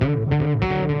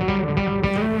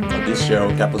this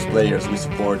show, Kapos Players, we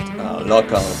support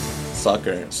local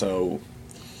soccer. So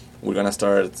we're gonna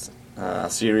start a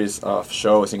series of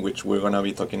shows in which we're gonna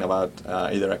be talking about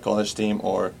either a college team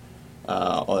or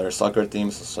other soccer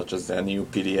teams, such as the new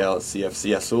PDL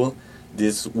CFC Azul.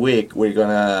 This week we're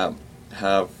gonna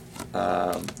have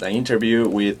the interview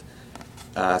with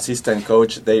assistant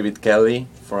coach David Kelly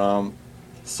from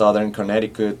Southern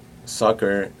Connecticut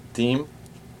soccer team,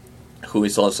 who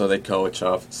is also the coach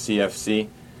of CFC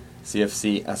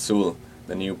Azul,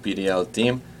 the new PDL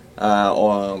team.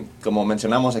 Como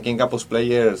mencionamos aquí en Kapos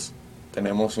Players,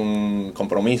 tenemos un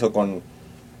compromiso con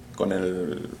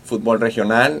el fútbol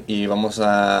regional y vamos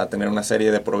a tener una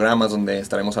serie de programas donde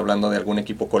estaremos hablando de algún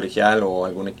equipo colegial o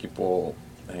algún equipo,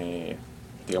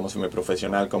 digamos,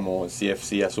 semiprofesional como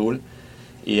CFC Azul.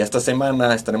 Y esta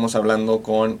semana estaremos hablando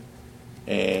con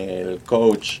el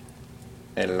coach,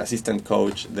 el assistant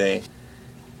coach de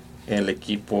el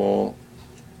equipo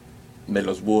de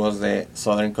los Búhos de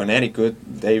Southern Connecticut,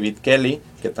 David Kelly,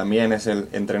 que también es el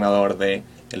entrenador de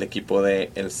el equipo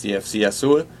de el CFC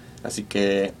Azul. Así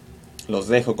que los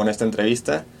dejo con esta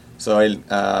entrevista. So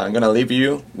I'm gonna leave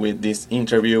you with this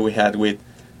interview we had with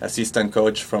assistant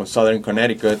coach from Southern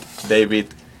Connecticut, David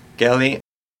Kelly.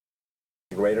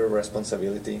 Greater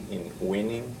responsibility in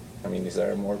winning. I mean, is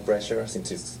there more pressure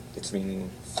since it's been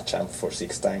champ for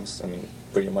 6 times? I mean,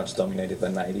 pretty much dominated the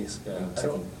 90s. Yeah,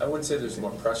 I wouldn't say there's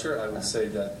more pressure. I would say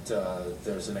that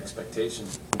there's an expectation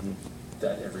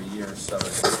that every year Southern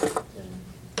can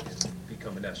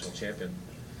become a national champion.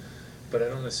 But I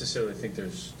don't necessarily think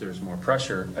there's more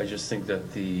pressure. I just think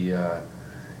that the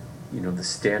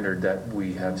standard that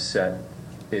we have set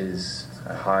is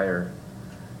higher.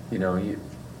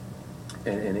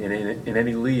 In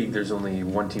any league, there's only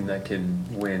one team that can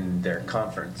win their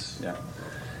conference. Yeah.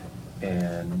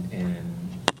 And in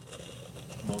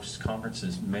most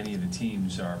conferences, many of the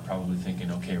teams are probably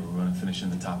thinking, okay, we're going to finish in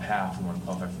the top half, we want to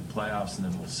qualify for the playoffs, and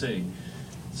then we'll see.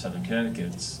 Southern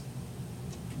Connecticut's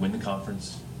win the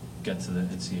conference, get to the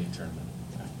NCAA tournament.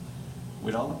 Yeah.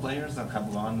 With all the players that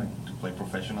have gone to play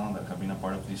professional, that have been a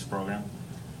part of this program,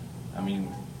 I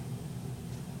mean,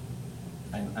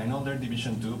 I know they're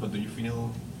Division 2, but do you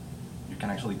feel you can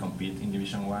actually compete in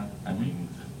Division 1? I mean,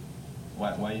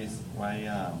 why?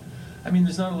 I mean,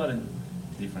 there's not a lot of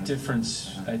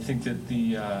difference. I think that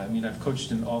I've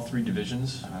coached in all 3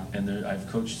 divisions, and I've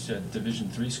coached at Division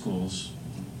 3 schools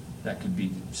that could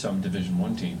beat some Division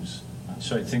 1 teams.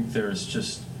 So I think the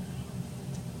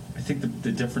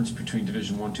difference between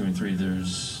Division 1, 2, and 3,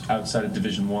 there's outside of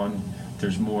Division 1,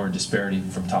 there's more disparity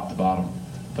from top to bottom.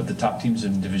 But the top teams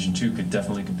in Division 2 could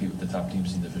definitely compete with the top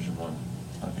teams in Division 1.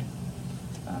 Okay.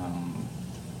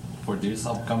 For this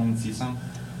upcoming season,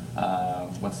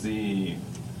 what's the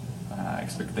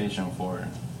expectation for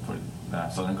the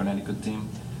Southern Connecticut team?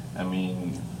 I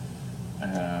mean,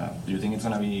 do you think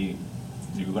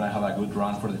you're gonna have a good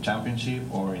run for the championship,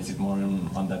 or is it more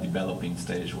on the developing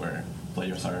stage where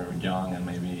players are young and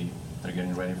maybe they're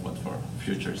getting ready for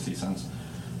future seasons?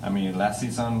 I mean, last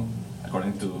season,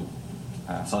 according to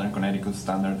Southern Connecticut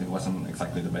standard, it wasn't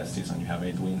exactly the best season. You have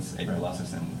 8 wins, 8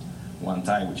 losses, and 1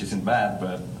 tie, which isn't bad,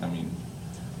 but I mean,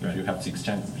 if you have 6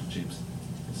 championships,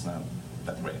 it's not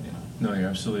that great, No, you're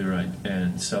absolutely right.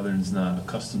 And Southern's not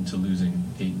accustomed to losing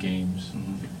 8 games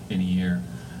in a year.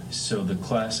 So the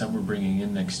class that we're bringing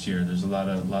in next year, there's a lot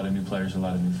of new players, a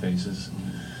lot of new faces.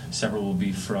 Several will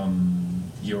be from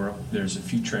Europe. There's a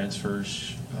few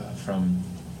transfers from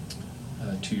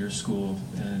a 2-year school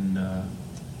and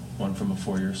one from a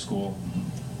 4-year school.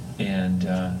 And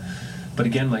but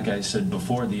again, like I said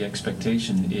before, the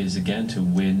expectation is again to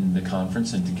win the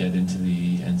conference and to get into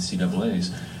the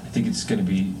NCAAs. I think it's going to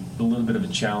be a little bit of a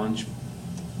challenge,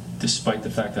 despite the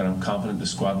fact that I'm confident the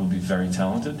squad will be very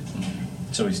talented.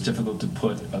 It's always difficult to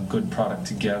put a good product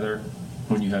together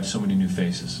when you have so many new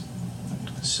faces.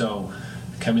 So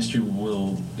chemistry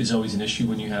is always an issue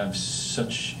when you have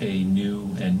such a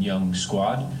new and young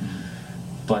squad.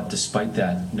 But despite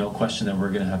that, no question that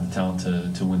we're going to have the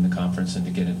talent to win the conference and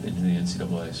to get into the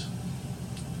NCAAs.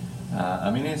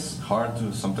 I mean, it's hard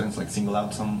to sometimes single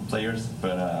out some players,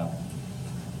 but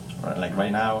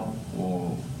right now,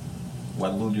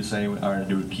 what would you say are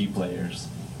your key players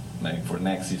for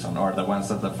next season, or the ones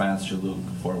that the fans should look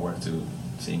forward to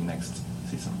seeing next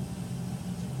season?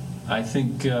 I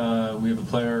think we have a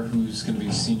player who's going to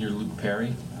be senior, Luke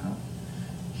Perry.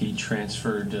 He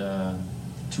transferred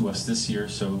to us this year,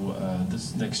 so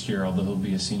this next year, although he'll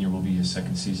be a senior, will be his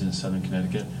 2nd season in Southern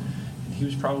Connecticut. And he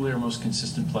was probably our most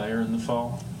consistent player in the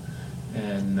fall,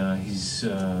 and he's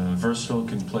versatile,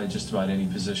 can play just about any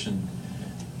position,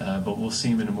 but we'll see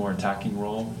him in a more attacking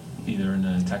role. either in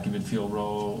an attacking midfield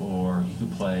role, or he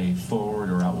could play forward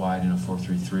or out wide in a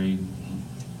 4-3-3.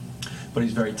 But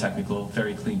he's very technical,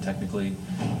 very clean technically,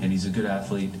 and he's a good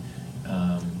athlete.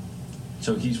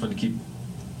 So he's one to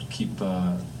keep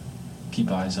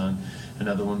eyes on.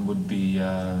 Another one would be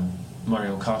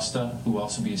Mario Costa, who will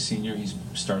also be a senior. He's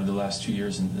started the last 2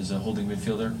 years as a holding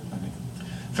midfielder.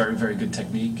 Very, very good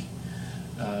technique.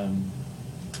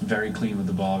 Very clean with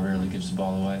the ball, rarely gives the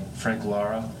ball away. Frank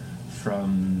Lara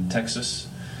from Texas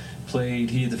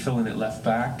he had to fill in at left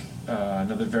back,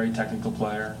 another very technical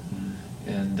player.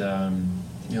 And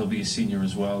he'll be a senior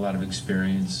as well, a lot of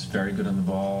experience, very good on the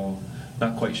ball.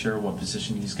 Not quite sure what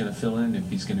position he's going to fill in, if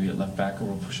he's going to be at left back or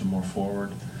we'll push him more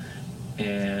forward.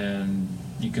 And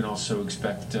you can also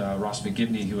expect Ross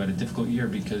McGibney, who had a difficult year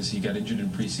because he got injured in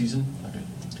preseason. Okay.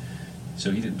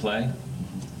 So he didn't play.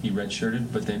 He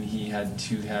redshirted, but then he had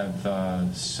to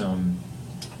have some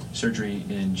surgery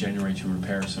in January to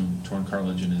repair some torn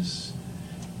cartilage in his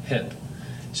hip.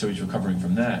 So he's recovering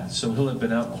from that. So he'll have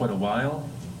been out quite a while,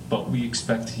 but we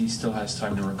expect he still has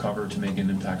time to recover to make an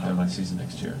impact on the season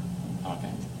next year.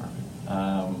 Okay, perfect.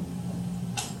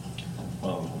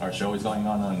 Well, our show is going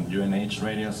on UNH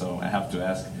radio, so I have to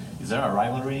ask, is there a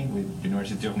rivalry with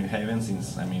University of New Haven,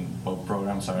 since, both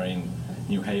programs are in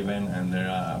New Haven and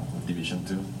they're Division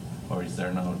II? Or is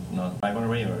there no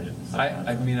rivalry? Or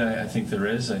I think there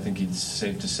is. I think it's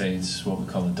safe to say it's what we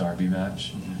call a derby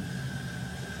match.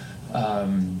 I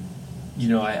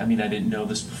didn't know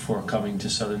this before coming to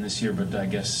Southern this year, but I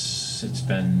guess it's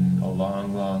been a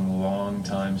long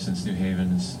time since New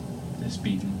Haven has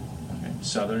beaten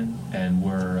Southern, and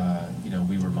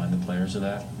we remind the players of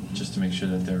that, just to make sure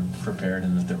that they're prepared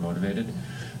and that they're motivated.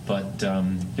 But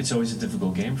it's always a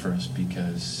difficult game for us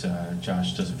because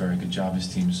Josh does a very good job. His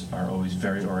teams are always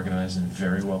very organized and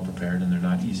very well prepared, and they're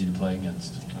not easy to play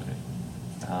against.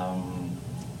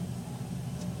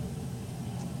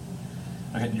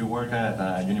 Okay, you work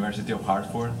at University of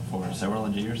Hartford for several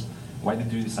years. Why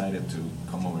did you decide to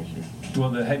come over here? Well,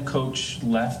 the head coach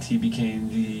left. He became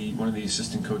one of the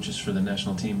assistant coaches for the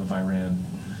national team of Iran.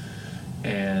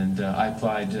 And I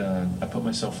applied, I put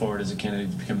myself forward as a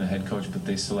candidate to become the head coach, but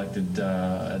they selected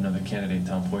another candidate,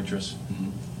 Tom Poitras,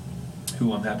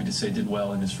 who I'm happy to say did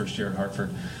well in his first year at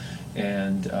Hartford.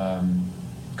 And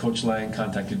Coach Lang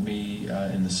contacted me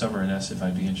in the summer and asked if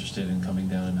I'd be interested in coming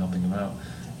down and helping him out.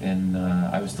 And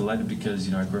I was delighted because,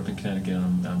 I grew up in Connecticut,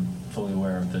 and I'm fully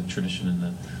aware of the tradition and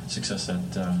the success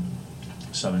that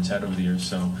Southern's had over the years.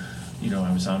 So,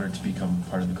 I was honored to become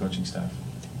part of the coaching staff.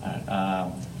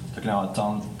 Talking about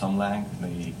Tom Lang,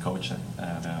 the coach at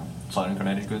Southern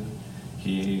Connecticut,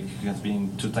 he has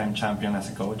been two-time champion as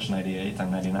a coach, 98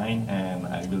 and 99, and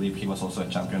I believe he was also a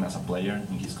champion as a player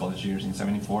in his college years in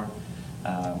 74.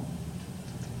 How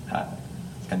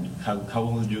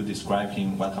would you describe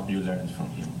him? What have you learned from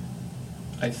him?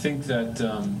 I think that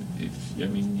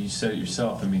you said it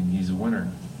yourself. He's a winner,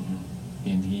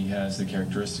 and he has the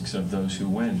characteristics of those who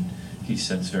win. He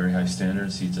sets very high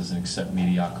standards. He doesn't accept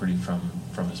mediocrity from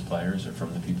his players or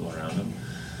from the people around him,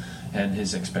 and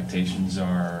his expectations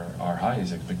are high.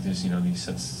 His expectations, he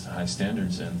sets high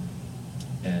standards,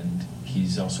 and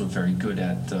he's also very good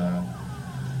at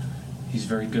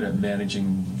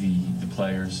managing the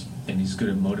players, and he's good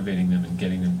at motivating them and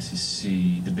getting them to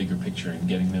see the bigger picture and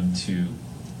getting them to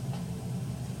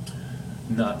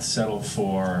not settle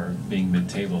for being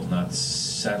mid-table, not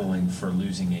settling for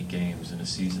losing 8 games in a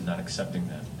season, not accepting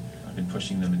that, and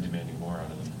pushing them and demanding more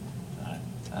out of them.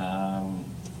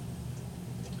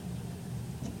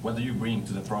 What do you bring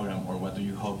to the program, or what do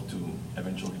you hope to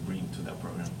eventually bring to the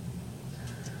program?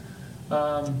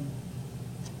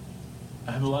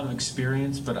 I have a lot of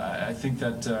experience, but I think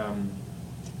that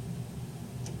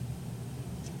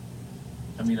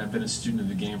I've been a student of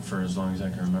the game for as long as I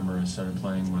can remember. I started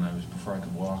playing before I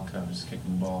could walk. I was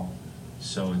kicking the ball,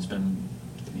 so it's been,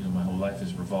 my whole life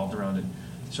has revolved around it.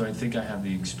 So I think I have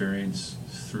the experience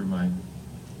through my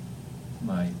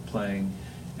playing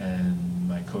and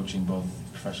my coaching, both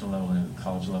professional level and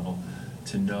college level,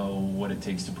 to know what it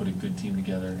takes to put a good team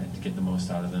together and to get the most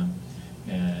out of them,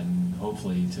 and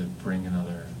hopefully to bring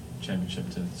another championship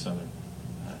to Southern.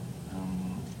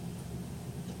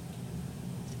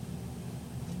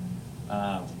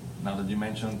 Now that you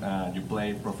mentioned you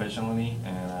played professionally,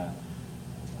 and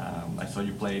I saw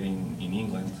you played in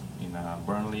England, in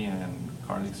Burnley and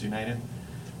Cardiff United.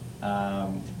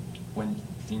 When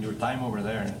in your time over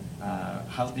there,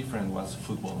 how different was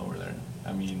football over there?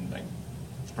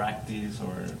 Practice,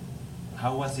 or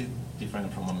how was it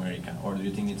different from America, or do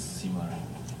you think it's similar?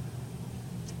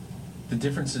 The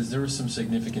differences, there were some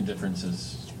significant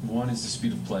differences. One is the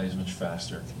speed of play is much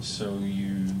faster, so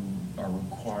you are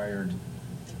required.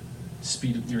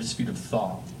 Your speed of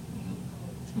thought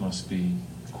must be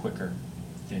quicker,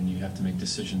 and you have to make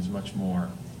decisions much more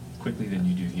quickly than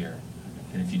you do here.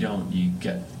 And if you don't, you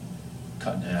get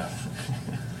cut in half.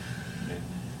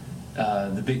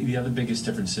 The other biggest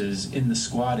difference is in the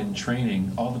squad in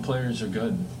training, all the players are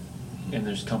good, and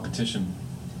there's competition.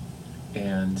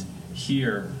 And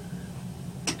here,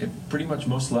 at pretty much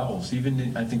most levels,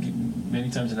 even I think many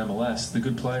times in MLS, the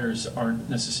good players aren't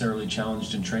necessarily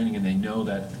challenged in training, and they know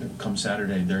that come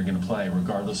Saturday they're going to play,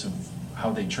 regardless of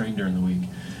how they train during the week.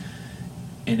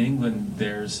 In England,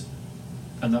 there's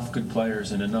enough good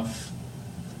players and enough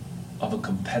of a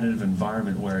competitive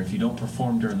environment where if you don't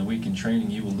perform during the week in training,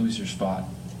 you will lose your spot.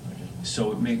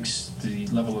 So it makes the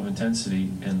level of intensity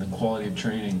and the quality of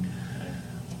training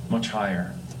much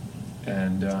higher.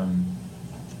 And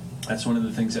that's one of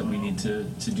the things that we need to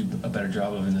do a better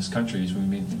job of in this country, is we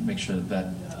make sure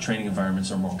that training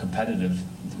environments are more competitive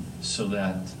so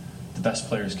that the best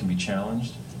players can be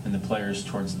challenged and the players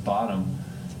towards the bottom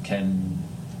can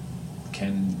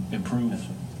improve.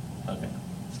 Okay.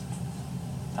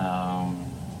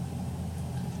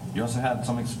 You also had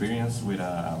some experience with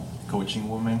coaching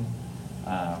women.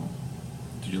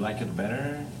 Do you like it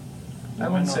better? I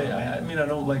wouldn't say. I mean, I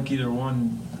don't like either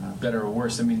one better or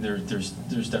worse. I mean, there's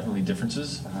definitely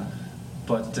differences,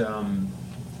 but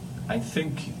I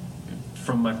think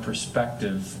from my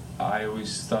perspective, I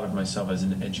always thought of myself as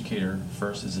an educator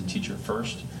first, as a teacher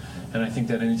first, and I think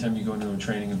that anytime you go into a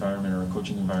training environment or a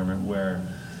coaching environment where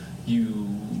you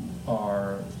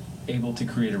are able to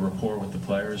create a rapport with the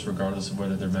players, regardless of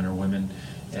whether they're men or women,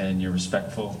 and you're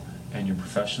respectful and you're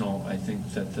professional, I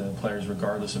think that the players,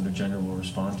 regardless of their gender, will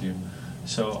respond to you.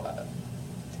 So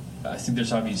I think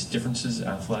there's obvious differences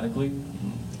athletically,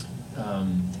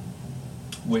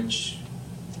 which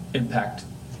impact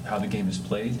how the game is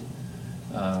played.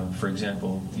 For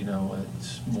example,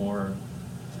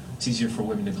 it's easier for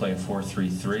women to play a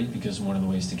 4-3-3 because one of the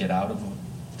ways to get out of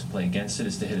to play against it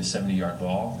is to hit a 70-yard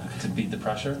ball to beat the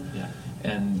pressure. Yeah.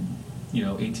 And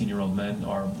 18-year-old men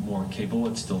are more capable.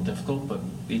 It's still difficult, but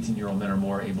 18-year-old men are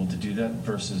more able to do that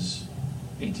versus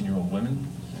 18-year-old women.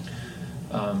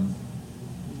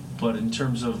 But in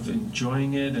terms of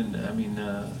enjoying it, and I mean,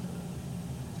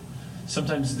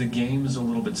 sometimes the game is a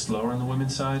little bit slower on the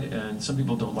women's side, and some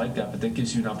people don't like that, but that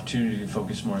gives you an opportunity to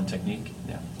focus more on technique.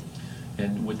 Yeah.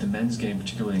 And with the men's game,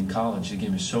 particularly in college, the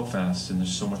game is so fast and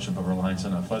there's so much of a reliance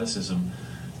on athleticism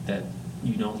that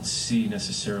you don't see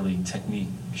necessarily technique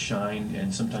shine,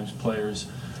 and sometimes players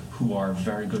who are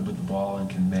very good with the ball and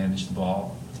can manage the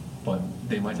ball, but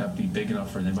they might not be big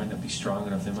enough, or they might not be strong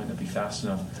enough, they might not be fast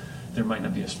enough, there might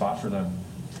not be a spot for them.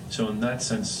 So in that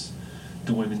sense,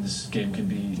 the women's game can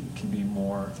be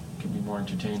more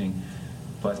entertaining.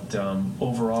 But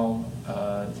overall,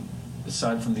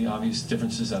 aside from the obvious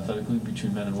differences athletically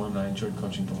between men and women, I enjoyed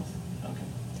coaching both. Okay.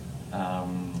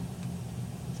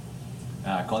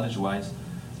 College-wise,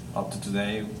 up to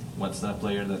today, what's the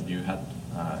player that you had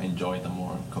enjoyed the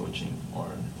more coaching, or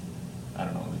I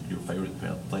don't know, your favorite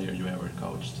player you ever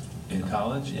coached in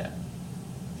college? Yeah.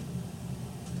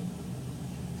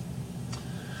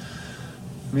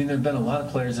 I mean, there have been a lot of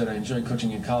players that I enjoyed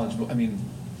coaching in college, but I mean,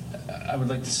 I would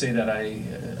like to say that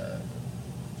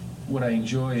what I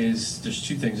enjoy is, there's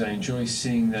two things. I enjoy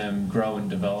seeing them grow and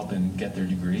develop and get their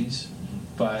degrees,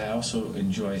 but I also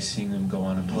enjoy seeing them go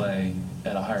on and play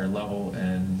at a higher level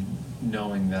and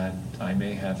knowing that I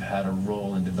may have had a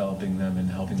role in developing them and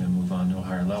helping them move on to a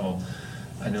higher level.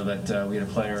 I know that we had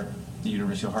a player at the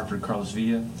University of Hartford, Carlos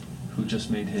Villa, who just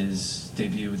made his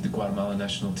debut with the Guatemala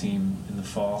national team in the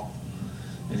fall,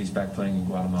 and he's back playing in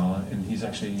Guatemala, and he's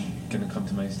actually going to come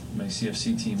to my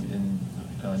CFC team in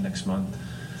next month.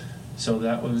 So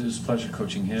it was a pleasure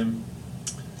coaching him.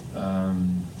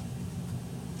 Ivan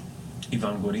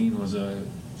Guarin was a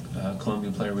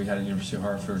Colombian player we had at the University of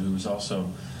Hartford, who was also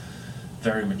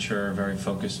very mature, very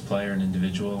focused player and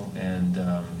individual, and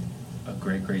a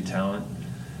great talent.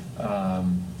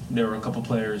 There were a couple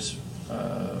players,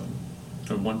 or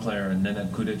one player,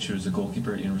 Nenad Kudic, who was a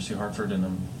goalkeeper at the University of Hartford, and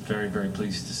I'm very, very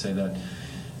pleased to say that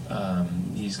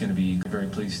he's going to be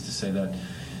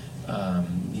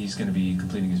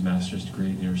completing his master's degree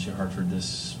at the University of Hartford this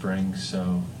spring.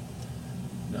 So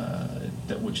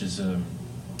which is a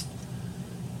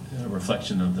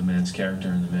reflection of the man's character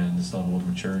and the man's level of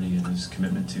maturity and his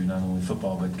commitment to not only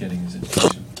football but getting his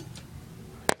education.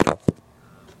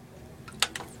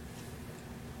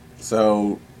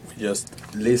 So we just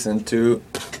listened to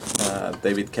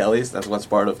David Kellis. That was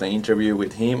part of the interview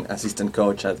with him, assistant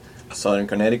coach at Southern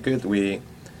Connecticut. We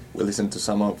listened to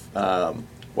some of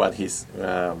what his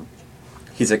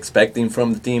he's expecting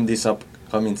from the team this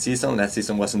upcoming season. Last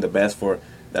season wasn't the best for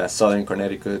the Southern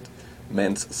Connecticut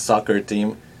men's soccer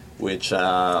team, which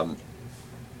had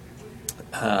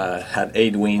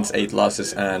 8 wins, 8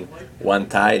 losses, and 1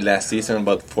 tie last season.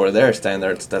 But for their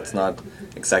standards, that's not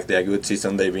exactly a good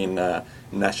season. They've been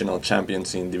national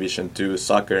champions in Division II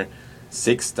soccer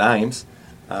 6 times.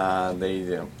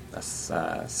 As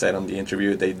said on the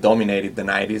interview, they dominated the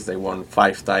 90s. They won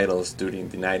 5 titles during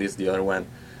the 90s. The other one,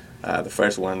 the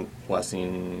first one was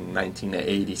in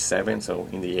 1987, so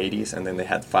in the 80s, and then they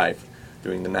had 5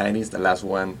 during the 90s. The last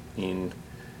one in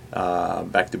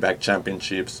back-to-back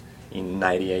championships in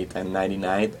 98 and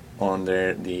 99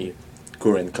 under the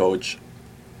current coach.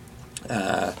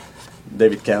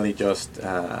 David Kelly just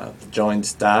joined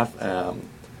staff.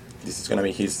 This is going to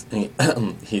be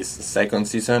his second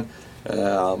season.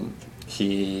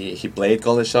 He played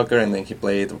college soccer, and then he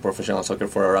played professional soccer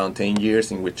for around 10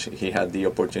 years, in which he had the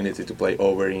opportunity to play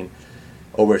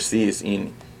overseas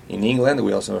in England.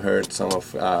 We also heard some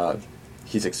of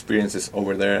his experiences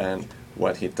over there and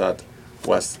what he thought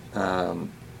was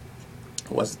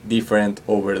different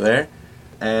over there.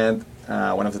 And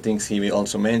one of the things he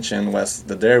also mentioned was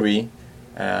the derby,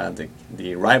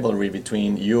 the rivalry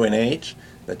between UNH,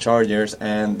 the Chargers,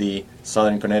 and the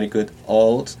Southern Connecticut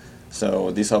Owls.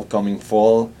 So this upcoming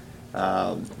fall,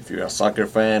 if you're a soccer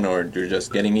fan or you're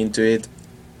just getting into it,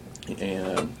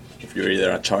 if you're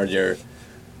either a Charger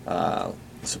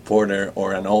supporter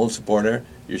or an Owl supporter,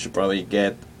 you should probably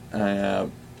get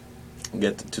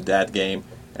to that game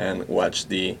and watch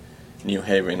the New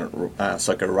Haven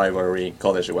soccer rivalry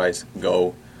college-wise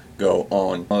go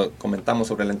on. Comentamos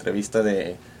sobre la entrevista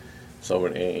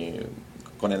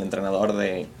con el entrenador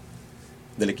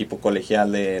del equipo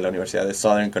colegial de la Universidad de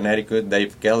Southern Connecticut,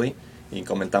 Dave Kelly, y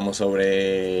comentamos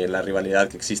sobre la rivalidad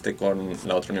que existe con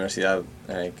la otra universidad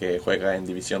que juega en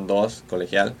División 2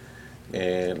 colegial,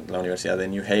 la Universidad de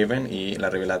New Haven, y la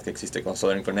rivalidad que existe con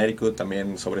Southern Connecticut.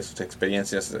 También sobre sus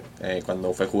experiencias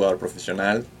cuando fue jugador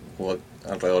profesional. Jugó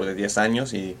alrededor de 10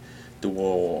 años y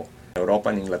tuvo en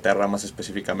Europa, en Inglaterra más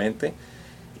específicamente,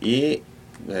 y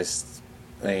pues,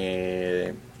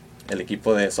 el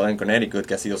equipo de Southern Connecticut,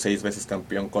 que ha sido 6 veces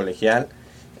campeón colegial,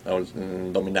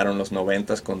 dominaron los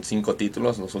 90s con 5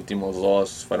 títulos. Los últimos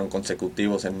 2 fueron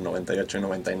consecutivos en 98 y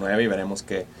 99, y veremos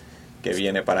qué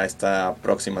viene para esta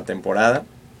próxima temporada.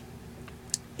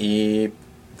 Y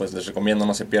pues les recomiendo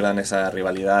no se pierdan esa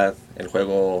rivalidad, el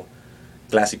juego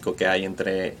clásico que hay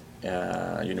entre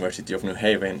University of New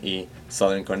Haven y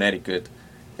Southern Connecticut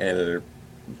el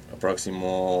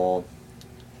próximo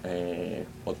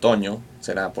otoño.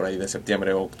 Será por ahí de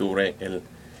septiembre o octubre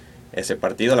ese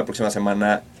partido. La próxima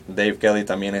semana Dave Kelly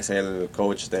también es el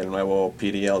coach del nuevo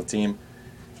PDL team,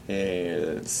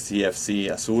 el CFC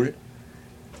Azul,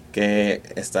 que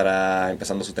estará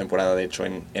empezando su temporada de hecho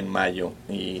en mayo,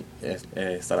 y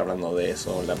estará hablando de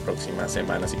eso la próxima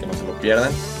semana, así que no se lo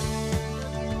pierdan.